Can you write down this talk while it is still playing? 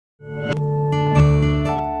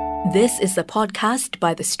This is a podcast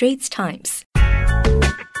by The Straits Times.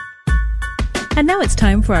 And now it's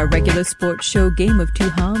time for our regular sports show, Game of Two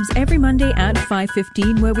Halves, every Monday at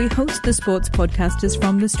 5:15, where we host the sports podcasters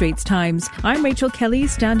from The Straits Times. I'm Rachel Kelly,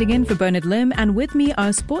 standing in for Bernard Lim, and with me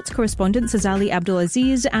are sports correspondent Sazali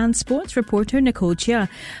Abdulaziz and sports reporter Nicole Chia.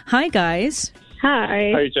 Hi, guys.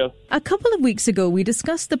 Hi. Hi, Rachel. A couple of weeks ago, we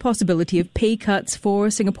discussed the possibility of pay cuts for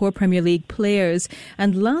Singapore Premier League players.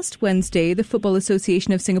 And last Wednesday, the Football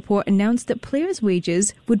Association of Singapore announced that players'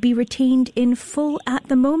 wages would be retained in full at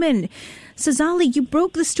the moment. Sazali, you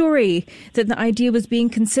broke the story that the idea was being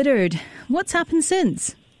considered. What's happened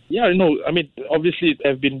since? Yeah, no, I mean, obviously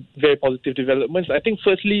there have been very positive developments. I think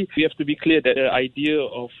firstly, we have to be clear that the idea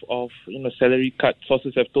of salary cut,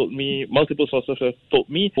 multiple sources have told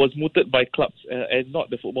me, was mooted by clubs and not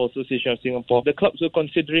the Football Association of Singapore. The clubs were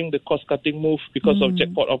considering the cost-cutting move because of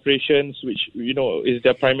jackpot operations, which, is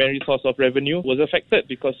their primary source of revenue, was affected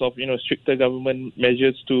because of, stricter government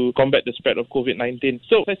measures to combat the spread of COVID-19.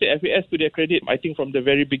 So, as I said, FAS, to their credit, I think from the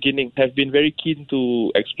very beginning, have been very keen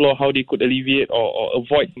to explore how they could alleviate or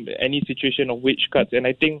avoid any situation of wage cuts. And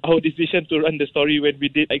I think our decision to run the story when we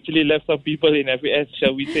did actually left some people in FAS,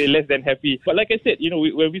 shall we say, less than happy. But like I said,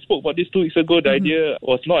 when we spoke about this 2 weeks ago, the idea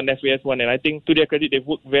was not an FAS one. And I think to their credit, they've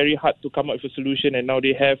worked very hard to come up with a solution. And now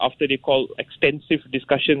they have, after they call extensive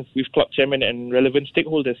discussions with club chairman and relevant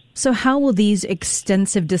stakeholders. So how will these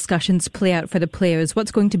extensive discussions play out for the players? What's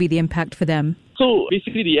going to be the impact for them? So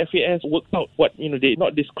basically the FAS worked out they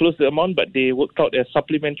not disclosed the amount, but they worked out a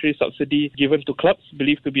supplementary subsidy given to clubs,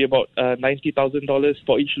 believed to be about $90,000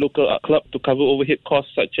 for each local club to cover overhead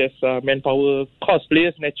costs such as manpower costs.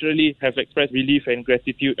 Players naturally have expressed relief and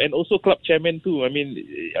gratitude, and also club chairmen too. I mean,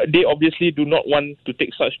 they obviously do not want to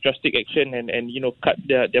take such drastic action and cut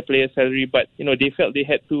their players' salary, but they felt they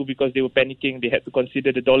had to because they were panicking. They had to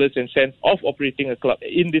consider the dollars and cents of operating a club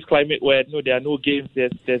in this climate where there are no games.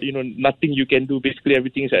 There's nothing you can do. Basically,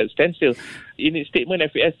 everything is at a standstill. In its statement,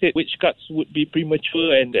 FAS said wage cuts would be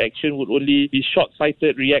premature and the action would only be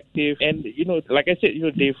short-sighted, reactive. And, like I said,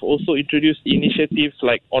 they've also introduced initiatives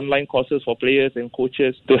like online courses for players and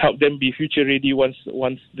coaches to help them be future-ready once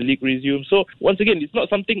the league resumes. So, once again, it's not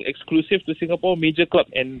something exclusive to Singapore. Major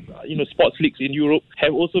clubs and, sports leagues in Europe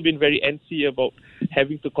have also been very antsy about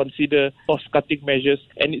having to consider cost-cutting measures.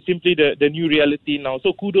 And it's simply the new reality now.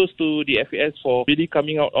 So, kudos to the FAS for really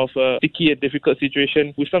coming out of a sticky and difficult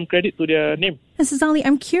situation with some credit to their name. Sazali,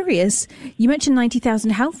 I'm curious. You mentioned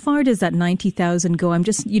 90,000. How far does that 90,000 go? I'm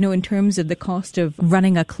just, in terms of the cost of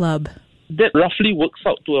running a club. That roughly works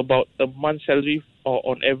out to about a month's salary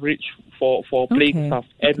on average for playing staff.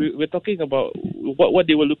 And we're talking about what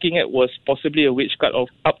they were looking at was possibly a wage cut of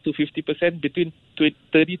up to 50%, between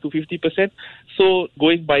 30 to 50%. So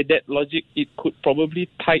going by that logic, it could probably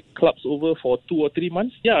tide clubs over for 2 or 3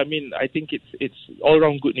 months. Yeah, I mean, I think it's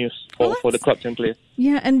all-round good news for the clubs and players.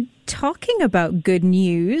 Yeah, and talking about good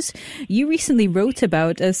news, you recently wrote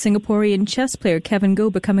about a Singaporean chess player, Kevin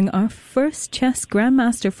Goh, becoming our first chess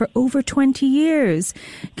grandmaster for over 20 years.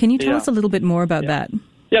 Can you tell us a little bit more about that?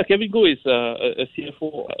 Yeah, Kevin Goh is a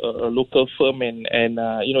CFO, a local firm, and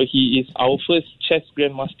he is our first chess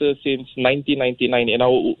grandmaster since 1999, and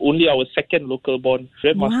only our second local-born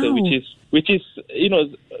grandmaster, which is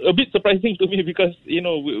a bit surprising to me because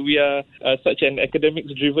we are such an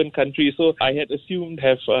academics-driven country. So I had assumed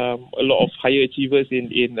have a lot of higher achievers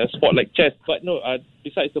in a sport like chess, but no.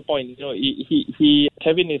 Besides the point,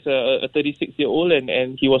 Kevin is a 36-year-old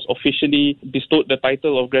and he was officially bestowed the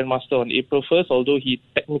title of Grandmaster on April 1st, although he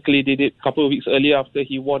technically did it a couple of weeks earlier after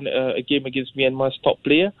he won a game against Myanmar's top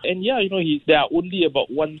player. And there are only about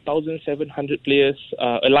 1,700 players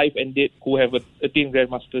alive and dead who have attained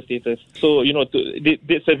Grandmaster status. So,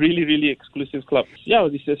 it's a really, really exclusive club. Yeah,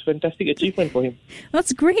 this is a fantastic achievement for him.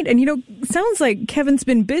 That's great. And, sounds like Kevin's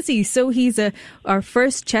been busy. So he's our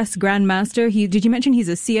first chess grandmaster. Did you mention he's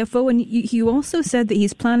a CFO? And you also said that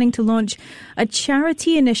he's planning to launch a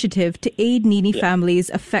charity initiative to aid needy families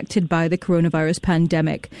affected by the coronavirus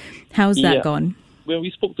pandemic. How's that gone? When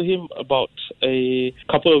we spoke to him about a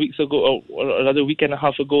couple of weeks ago, or another week and a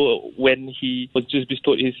half ago, when he was just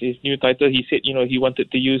bestowed his new title, he said, he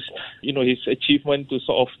wanted to use, his achievement to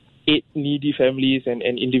sort of aid needy families and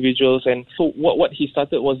individuals. And so what he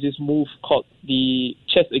started was this move called the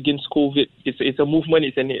Chess Against COVID. It's a movement.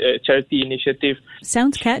 It's a charity initiative.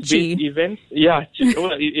 Sounds catchy. Events. Yeah,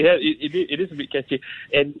 well, it is a bit catchy.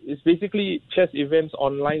 And it's basically chess events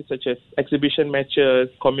online, such as exhibition matches,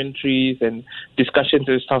 commentaries, and discussions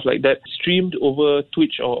and stuff like that, streamed over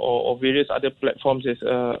Twitch or various other platforms. There's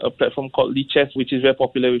a platform called Lichess, which is very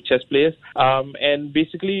popular with chess players. And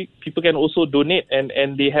basically, people can also donate,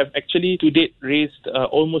 and they have actually to date raised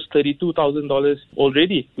almost $32,000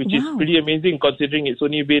 already, which is pretty amazing considering it's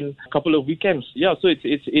only been a couple of weekends. Yeah, so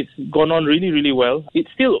it's gone on really, really well. It's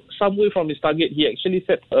still some way from his target. He actually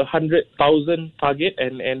set a 100,000 target,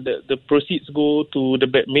 and the proceeds go to the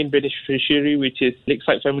main beneficiary, which is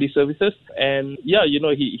Lakeside Family Services. And yeah,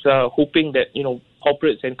 he's hoping that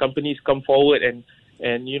corporates and companies come forward and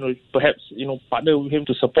perhaps partner with him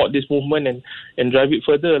to support this movement and drive it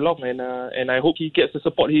further along. And I hope he gets the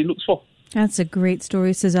support he looks for. That's a great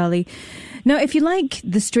story, Sazali. Now, if you like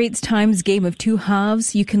the Straits Times Game of Two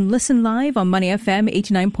Halves, you can listen live on Money FM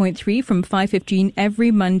 89.3 from 5:15 every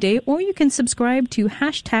Monday, or you can subscribe to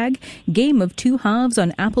 #Game of Two Halves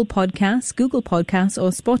on Apple Podcasts, Google Podcasts,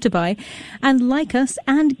 or Spotify, and like us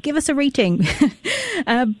and give us a rating.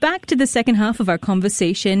 Back to the second half of our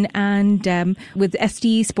conversation and with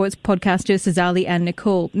SD sports podcasters Sazali and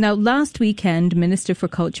Nicole. Now, last weekend, Minister for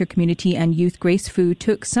Culture, Community and Youth Grace Fu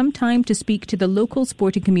took some time to speak to the local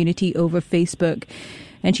sporting community over Facebook.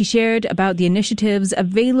 And she shared about the initiatives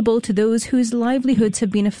available to those whose livelihoods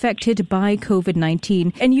have been affected by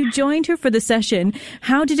COVID-19. And you joined her for the session.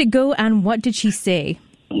 How did it go and what did she say?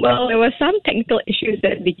 Well, there were some technical issues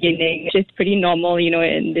at the beginning, which is pretty normal,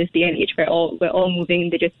 in this day and age where we're all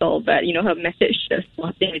moving digital. But, her message to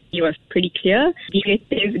sportivity was pretty clear. Be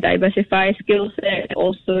creative, diversify skill set,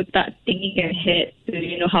 also start thinking ahead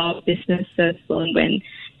to, how businesses will when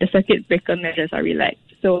the circuit breaker measures are relaxed.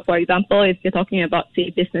 So, for example, if you're talking about,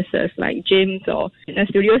 say, businesses like gyms or fitness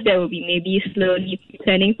studios, there will be maybe slowly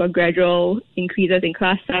planning for gradual increases in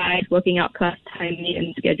class size, working out class timing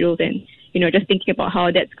and schedules, and, just thinking about how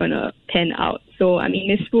that's going to pan out. So,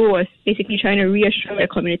 Ms. Fu was basically trying to reassure the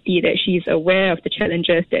community that she's aware of the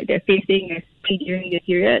challenges that they're facing during this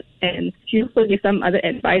period. And she also gave some other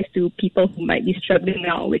advice to people who might be struggling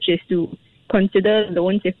now, which is to consider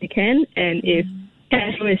loans if they can, and if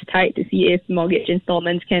cash flow is tight, to see if mortgage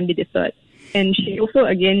installments can be deferred. And she also,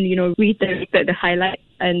 again, reiterated the highlights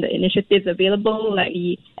and the initiatives available, like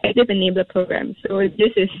the Active Enabler Program. So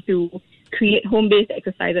this is to create home-based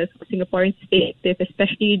exercises for Singaporeans to stay active,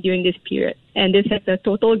 especially during this period. And this has a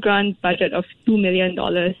total grant budget of $2 million.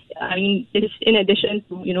 This is in addition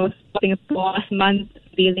to, Singapore last month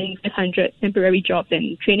revealing 500 temporary jobs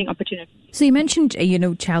and training opportunities. So you mentioned,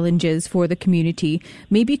 challenges for the community.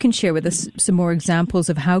 Maybe you can share with us some more examples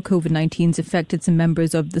of how COVID-19's affected some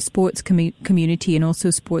members of the sports community and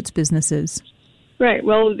also sports businesses. Right.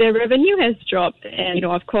 Well, their revenue has dropped. And,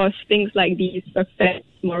 of course, things like these affect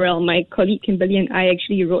morale. My colleague Kimberly and I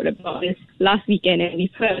actually wrote about this last weekend, and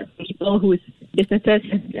we've heard from people whose businesses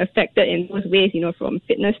have been affected in those ways, from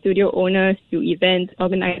fitness studio owners to event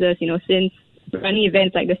organizers, since running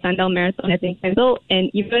events like the Sundown Marathon has been cancelled,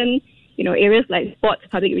 and even areas like sports,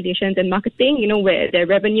 public relations and marketing, where their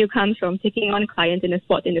revenue comes from taking on clients in the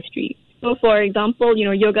sports industry. So, for example,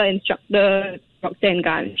 yoga instructor Roxanne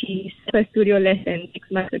Gan, she set her studio less than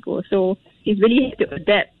 6 months ago. So she's really had to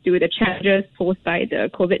adapt to the challenges posed by the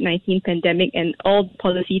COVID-19 pandemic and all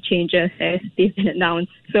policy changes as they've been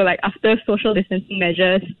announced. So, after social distancing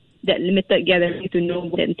measures that limited gatherings to no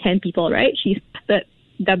more than 10 people, right, she started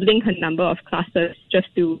doubling her number of classes just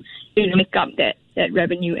to make up that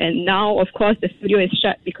revenue. And now, of course, the studio is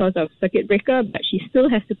shut because of circuit breaker, but she still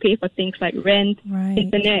has to pay for things like rent,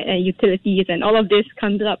 internet and utilities, and all of this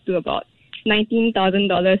comes up to about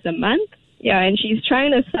 $19,000 a month. Yeah, and she's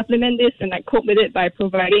trying to supplement this and cope with it by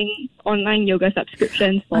providing online yoga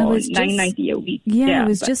subscriptions for $9.90 a week. I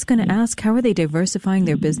was just going to ask, how are they diversifying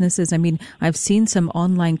their businesses? I've seen some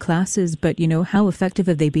online classes, but how effective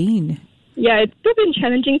have they been? Yeah, it's still been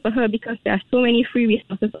challenging for her because there are so many free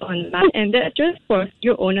resources online, and that's just for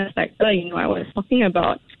studio owners like her. I was talking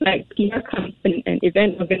about PR companies and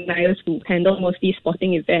event organizers who handle mostly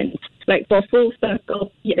sporting events. For Full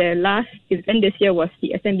Circle, their last event this year was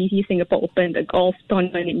the SMBC Singapore Open, the golf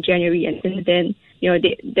tournament in January, and since then,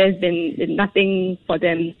 there's been nothing for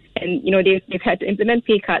them. And, they've had to implement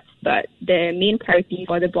pay cuts, but their main priority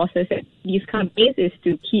for the bosses at these companies is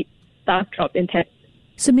to keep staff jobs intact.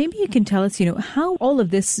 So maybe you can tell us, how all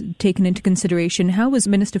of this taken into consideration, how was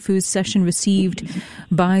Minister Fu's session received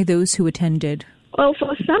by those who attended? Well,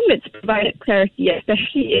 for some, it's provided clarity,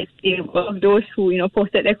 especially if they were of those who,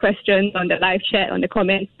 posted their questions on the live chat, on the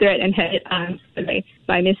comment thread, and had it answered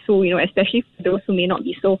by Ms. Hu, especially for those who may not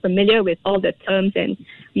be so familiar with all the terms and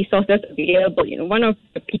resources available. One of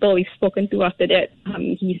the people we've spoken to after that,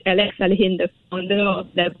 he's Alex Salihin, the founder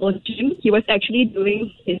of Level Gym. He was actually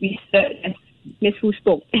doing his research as Ms. Hu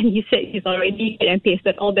spoke, and he said he's already and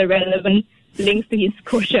pasted all the relevant links to his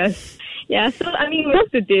coaches. Yeah, so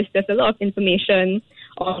most of this, there's a lot of information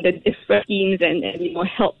on the different schemes and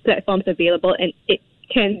help platforms available, and it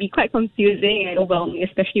can be quite confusing and overwhelming,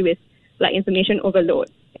 especially with information overload.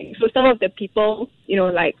 So some of the people,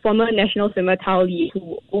 like former national swimmer Tao Li,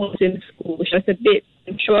 who owns swim school, was a bit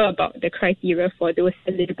unsure about the criteria for those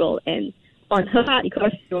eligible, and on her part,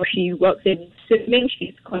 because she works in swimming,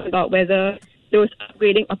 she's concerned about whether those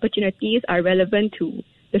upgrading opportunities are relevant to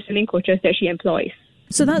the swimming coaches that she employs.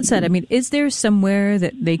 So that said, is there somewhere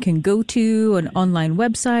that they can go to, an online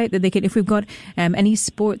website that they can, if we've got any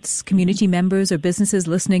sports community members or businesses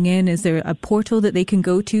listening in, is there a portal that they can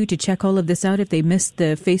go to check all of this out if they missed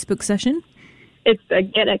the Facebook session? It's the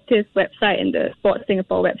Get Active website and the Sports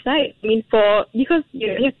Singapore website. Because you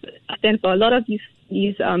have to understand, for a lot of these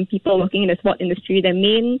people working in the sport industry, their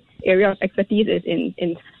main area of expertise is in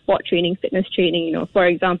sport training, fitness training. For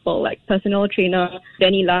example, like personal trainer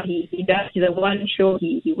Danny La, he does the one show,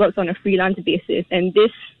 he works on a freelance basis, and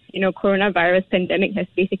this coronavirus pandemic has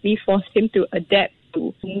basically forced him to adapt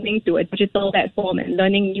to moving to a digital platform and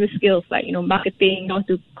learning new skills like marketing, how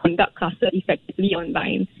to conduct classes effectively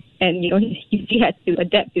online, and he had to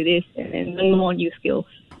adapt to this and learn more new skills.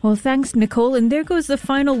 Well, thanks, Nicole. And there goes the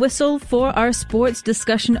final whistle for our sports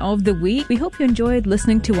discussion of the week. We hope you enjoyed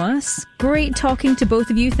listening to us. Great talking to both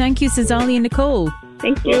of you. Thank you, Cezali and Nicole.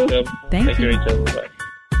 Thank you. Welcome. Thank you, Rachel. Bye.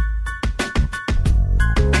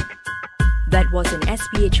 That was an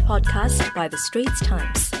SPH podcast by The Straits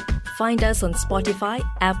Times. Find us on Spotify,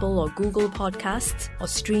 Apple or Google Podcasts, or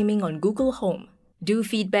streaming on Google Home. Do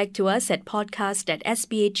feedback to us at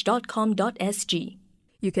podcast@sph.com.sg.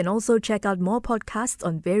 You can also check out more podcasts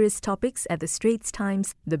on various topics at The Straits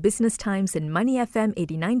Times, The Business Times and Money FM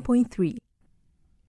 89.3.